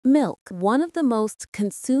Milk, one of the most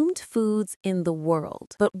consumed foods in the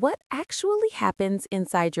world. But what actually happens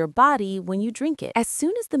inside your body when you drink it? As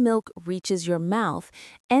soon as the milk reaches your mouth,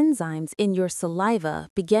 enzymes in your saliva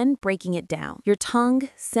begin breaking it down. Your tongue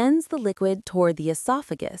sends the liquid toward the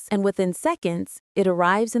esophagus, and within seconds, it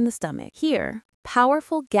arrives in the stomach. Here,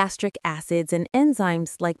 powerful gastric acids and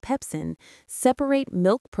enzymes like pepsin separate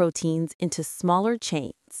milk proteins into smaller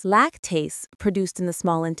chains. Lactase, produced in the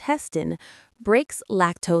small intestine, breaks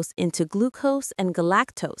lactose into glucose and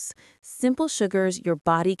galactose, simple sugars your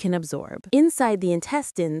body can absorb. Inside the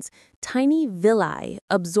intestines, tiny villi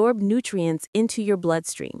absorb nutrients into your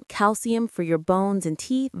bloodstream: calcium for your bones and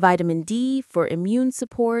teeth, vitamin D for immune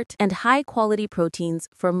support, and high-quality proteins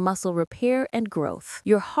for muscle repair and growth.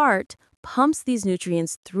 Your heart pumps these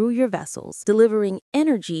nutrients through your vessels, delivering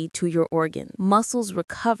energy to your organs. Muscles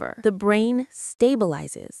recover. The brain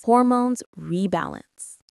stabilizes. Hormones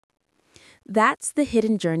rebalance. That's the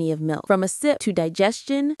hidden journey of milk, from a sip to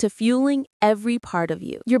digestion to fueling every part of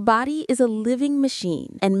you. Your body is a living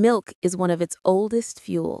machine, and milk is one of its oldest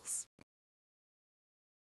fuels.